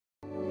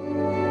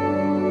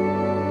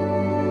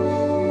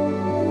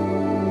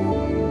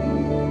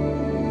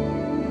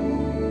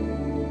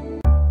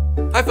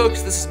Hi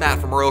folks, this is Matt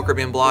from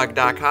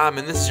RoyalCaribbeanBlog.com,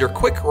 and this is your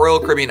quick Royal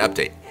Caribbean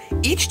update.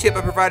 Each tip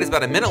I provide is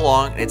about a minute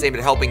long, and it's aimed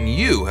at helping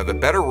you have a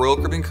better Royal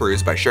Caribbean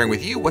cruise by sharing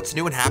with you what's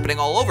new and happening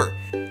all over.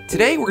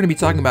 Today, we're going to be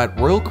talking about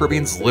Royal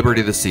Caribbean's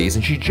Liberty of the Seas,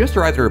 and she just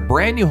arrived at her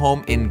brand new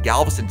home in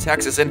Galveston,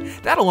 Texas, and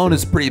that alone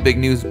is pretty big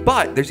news,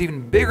 but there's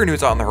even bigger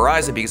news on the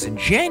horizon because in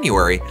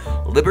January,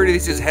 Liberty of the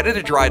Seas is headed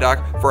to dry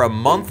dock for a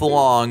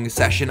month-long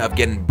session of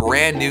getting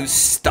brand new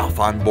stuff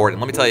on board,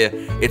 and let me tell you,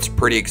 it's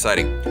pretty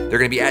exciting. They're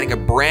going to be adding a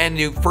brand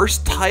new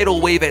first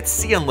tidal wave at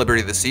sea on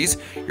Liberty of the Seas.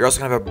 You're also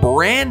going to have a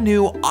brand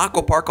new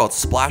aqua park called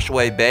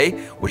Splashaway Bay,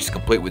 which is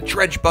complete with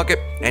dredge bucket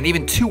and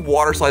even 2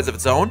 water slides of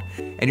its own.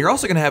 And you're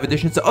also going to have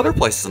additions to other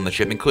places on the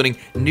ship, including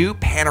new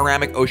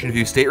panoramic ocean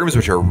view staterooms,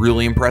 which are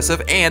really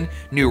impressive, and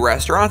new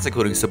restaurants,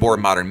 including Sabor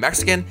Modern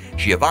Mexican,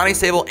 Giovanni's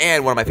Table,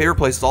 and one of my favorite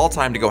places of all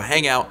time to go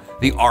hang out,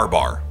 the R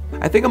Bar.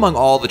 I think among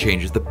all the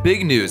changes, the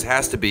big news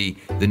has to be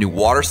the new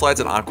water slides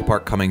at Aqua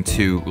Park coming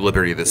to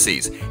Liberty of the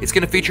Seas. It's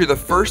going to feature the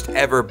first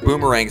ever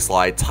boomerang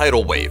slide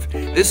tidal wave.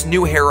 This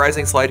new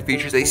hair-rising slide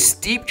features a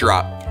steep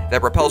drop that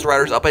propels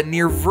riders up a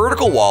near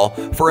vertical wall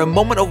for a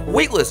moment of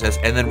weightlessness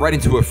and then right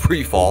into a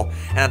free fall.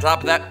 And on top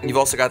of that, you've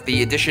also got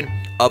the addition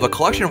of a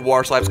collection of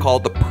water slides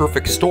called the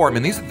Perfect Storm,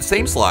 and these are the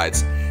same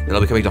slides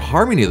that'll be coming to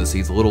Harmony of the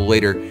Seas a little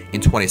later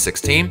in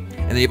 2016.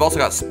 And then you've also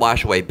got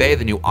Splashaway Bay,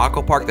 the new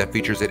aqua park that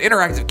features an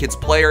interactive kids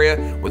play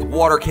area with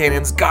water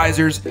cannons,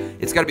 geysers.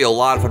 It's got to be a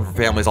lot of fun for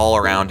families all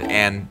around.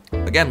 And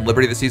again,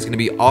 Liberty of the Seas is going to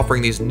be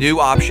offering these new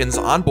options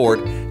on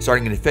board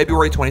starting in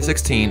February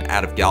 2016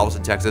 out of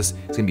Galveston, Texas.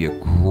 It's going to be a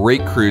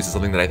great cruise. It's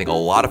something that I think a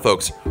lot of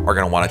folks are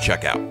going to want to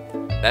check out.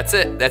 That's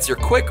it. That's your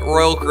quick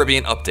Royal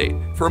Caribbean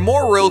update. For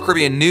more Royal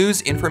Caribbean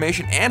news,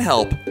 information, and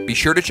help, be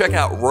sure to check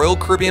out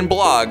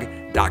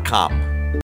RoyalCaribbeanBlog.com.